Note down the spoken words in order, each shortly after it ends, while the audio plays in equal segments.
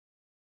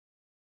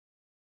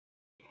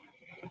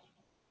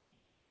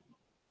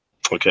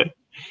Okay.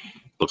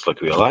 Looks like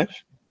we're live.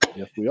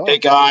 Yes, we are. Hey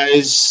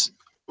guys,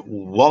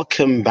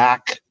 welcome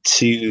back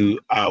to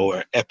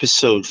our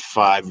episode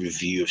 5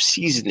 review of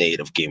season 8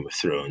 of Game of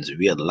Thrones.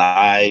 We are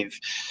live,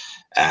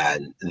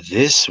 and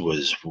this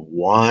was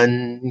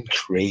one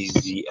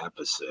crazy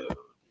episode.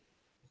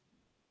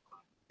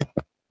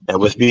 And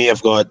with me,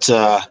 I've got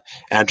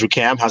Andrew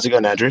Cam. How's it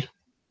going, Andrew?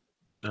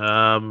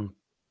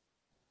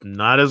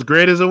 Not as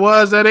great as it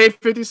was at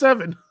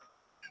 8:57.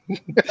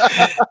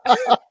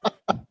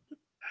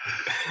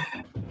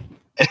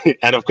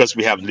 And of course,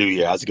 we have Lou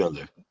here. How's it going,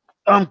 Lou?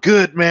 I'm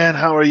good, man.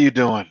 How are you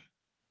doing?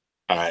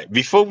 All right.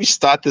 Before we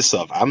start this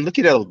off, I'm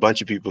looking at a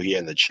bunch of people here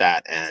in the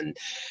chat, and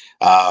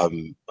a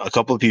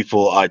couple of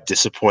people are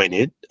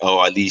disappointed,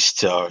 or at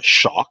least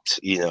shocked.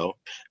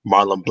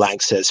 Marlon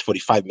Blanc says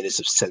 45 minutes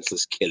of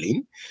senseless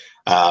killing.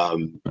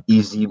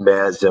 Easy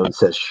Mayor Zone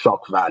says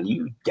shock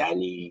value.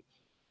 Danny's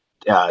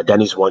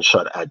one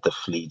shot at the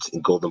fleet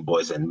in Golden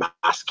Boys and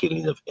mass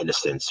killing of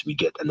innocents. We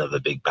get another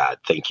big bad.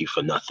 Thank you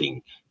for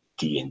nothing,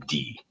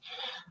 D&D.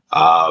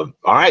 All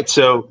right,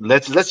 so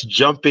let's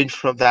jump in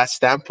from that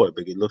standpoint,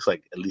 because it looks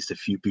like at least a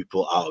few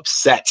people are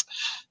upset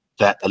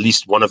that at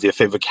least one of their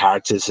favorite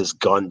characters has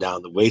gone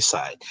down the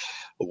wayside.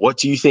 What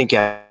do you think,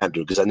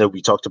 Andrew? Because I know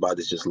we talked about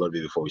this just a little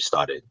bit before we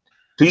started.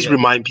 Please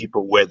remind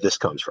people where this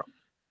comes from.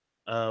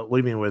 What do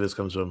you mean where this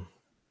comes from?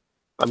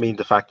 I mean,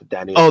 the fact that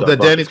Danny... Oh, that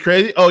Danny's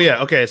crazy? Oh,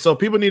 yeah. Okay, so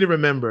people need to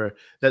remember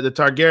that the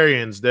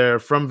Targaryens, they're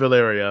from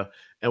Valyria,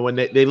 and when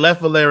they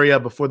left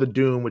Valyria before the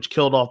Doom, which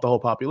killed off the whole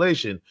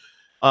population,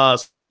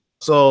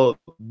 so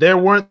there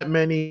weren't that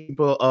many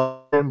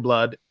people from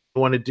blood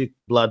who wanted to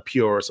blood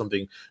pure or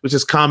something, which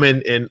is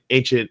common in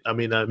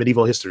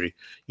medieval history.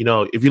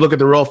 If you look at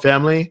the royal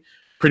family,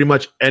 pretty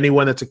much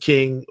anyone that's a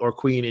king or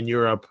queen in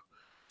Europe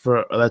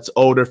that's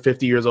older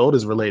 50 years old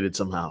is related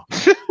somehow.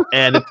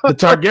 And the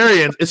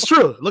Targaryens, it's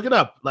true. Look it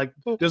up. Like,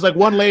 there's like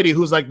one lady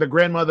who's like the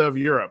grandmother of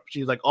Europe.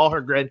 She's like, all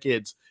her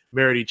grandkids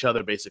married each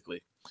other,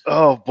 basically.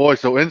 Oh boy,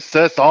 so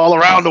incest all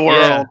around the world.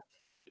 Yeah,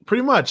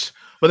 pretty much.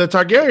 But the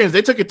Targaryens,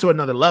 they took it to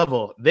another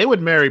level. They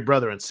would marry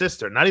brother and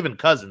sister, not even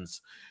cousins.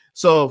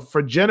 So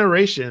for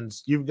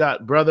generations, you've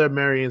got brother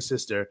marrying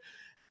sister.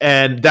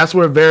 And that's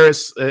where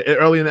Varys,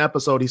 early in the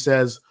episode, he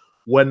says,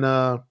 when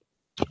a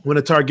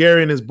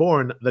Targaryen is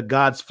born, the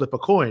gods flip a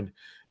coin,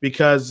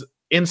 because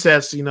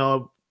incest,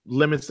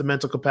 limits the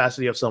mental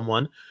capacity of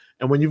someone.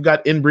 And when you've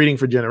got inbreeding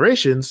for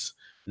generations,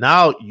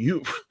 now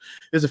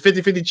there's a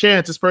 50-50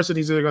 chance this person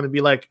is either going to be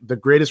like the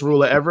greatest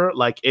ruler ever,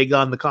 like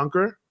Aegon the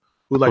Conqueror,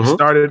 who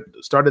started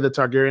the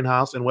Targaryen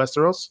house in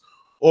Westeros,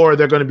 or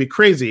they're going to be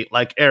crazy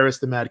like Aerys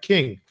the Mad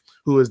King,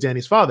 who is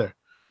Dany's father.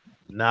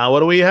 Now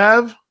what do we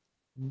have?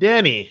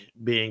 Dany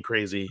being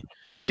crazy,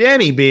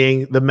 Dany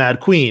being the Mad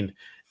Queen.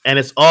 And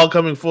it's all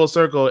coming full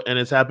circle, and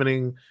it's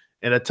happening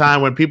in a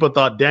time when people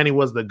thought Dany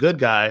was the good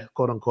guy,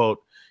 quote unquote.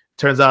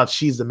 Turns out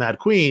she's the Mad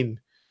Queen.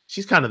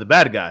 She's kind of the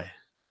bad guy.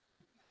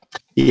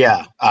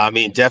 Yeah, I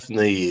mean,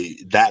 definitely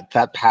that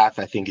path,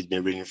 I think, has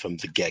been written from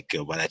the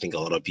get-go, but I think a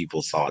lot of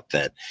people thought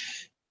that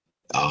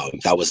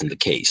that wasn't the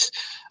case.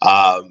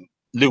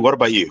 Lou, what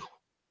about you?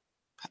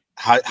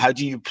 How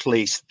do you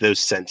place those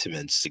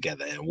sentiments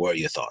together, and what are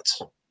your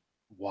thoughts?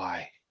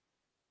 Why?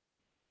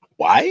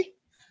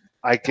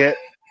 I get,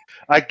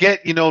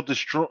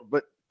 destroy,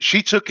 but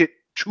she took it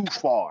too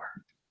far.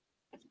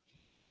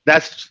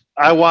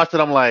 I watched it.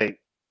 I'm like,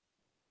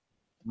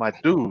 my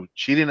dude,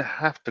 she didn't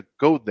have to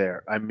go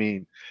there. I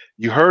mean,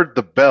 you heard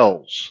the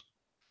bells.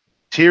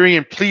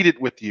 Tyrion pleaded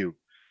with you.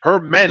 Her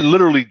men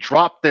literally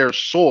dropped their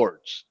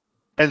swords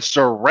and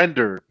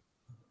surrendered.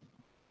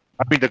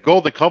 I mean, the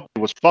Golden Company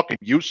was fucking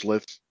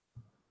useless.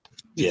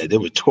 Yeah, they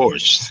were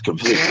torched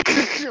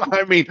completely.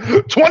 I mean,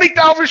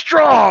 20,000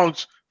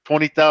 strongs.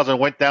 20,000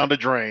 went down the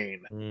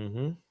drain.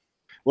 Mm-hmm.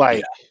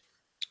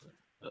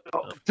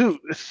 Dude,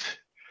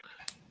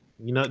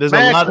 there's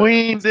Mad a lot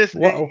Queen. of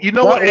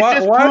what? It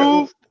just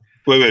proved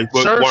wait,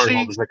 Cersei Warren,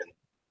 hold a second.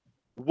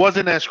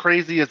 Wasn't as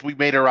crazy as we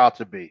made her out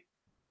to be.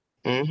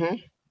 Mm-hmm.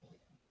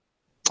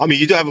 I mean,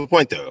 you do have a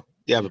point, though.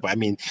 Yeah, but I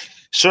mean,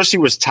 Cersei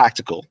was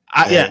tactical.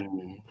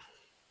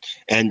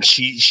 And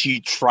she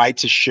tried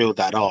to show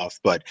that off,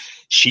 but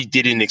she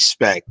didn't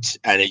expect,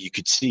 and you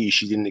could see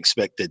she didn't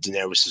expect that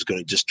Daenerys is going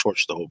to just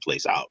torch the whole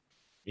place out.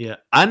 Yeah,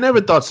 I never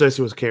thought Cersei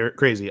was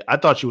crazy. I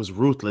thought she was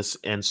ruthless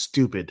and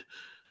stupid.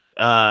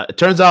 It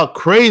turns out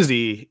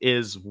crazy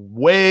is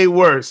way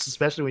worse,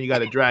 especially when you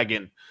got a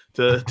dragon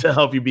to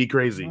help you be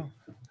crazy.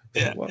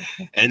 Yeah.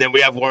 And then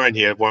we have Warren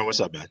here. Warren,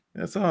 what's up, man?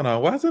 Yes, I don't know.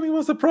 Why is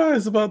anyone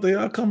surprised about the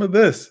outcome of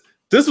this?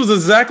 This was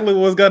exactly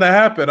what was going to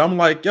happen. I'm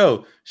like,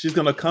 yo, she's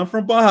going to come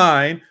from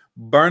behind,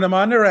 burn them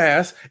on their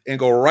ass, and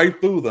go right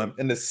through them.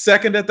 And the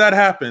second that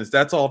happens,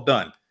 that's all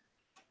done.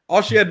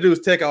 All she had to do was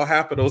take out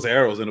half of those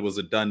arrows, and it was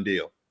a done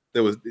deal.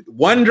 There was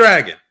one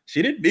dragon.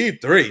 She didn't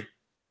need 3.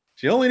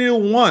 She only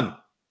needed 1.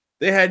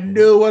 They had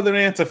no other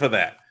answer for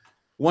that.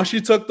 Once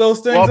she took those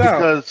things out. Well,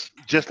 because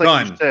just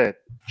like you said,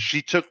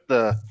 she took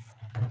the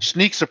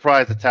sneak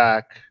surprise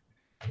attack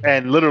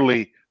and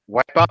literally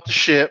wipe out the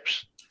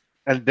ships,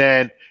 and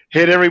then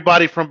hit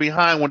everybody from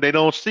behind when they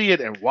don't see it.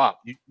 And wow,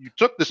 you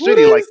took the Who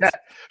city like is-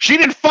 that. She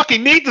didn't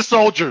fucking need the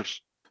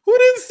soldiers. Who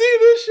didn't see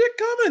this shit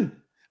coming?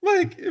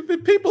 Like,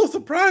 if people are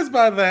surprised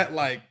by that,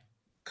 like,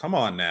 come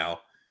on now.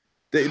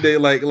 They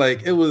like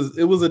it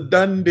was a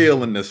done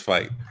deal in this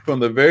fight from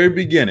the very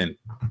beginning.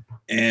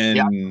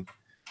 And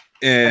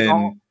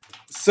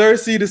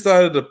Cersei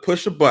decided to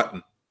push a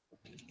button.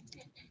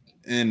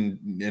 And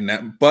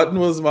that button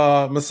was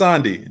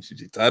Missandei. And she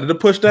decided to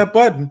push that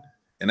button.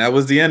 And that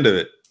was the end of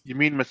it. You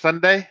mean my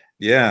Sunday?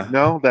 Yeah.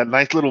 No, that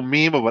nice little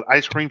meme of an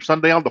ice cream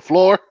sundae on the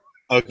floor.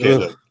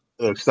 Okay,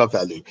 look, stop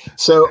that, Luke.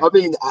 So I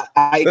mean,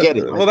 I get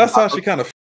it. Well, that's how she kind of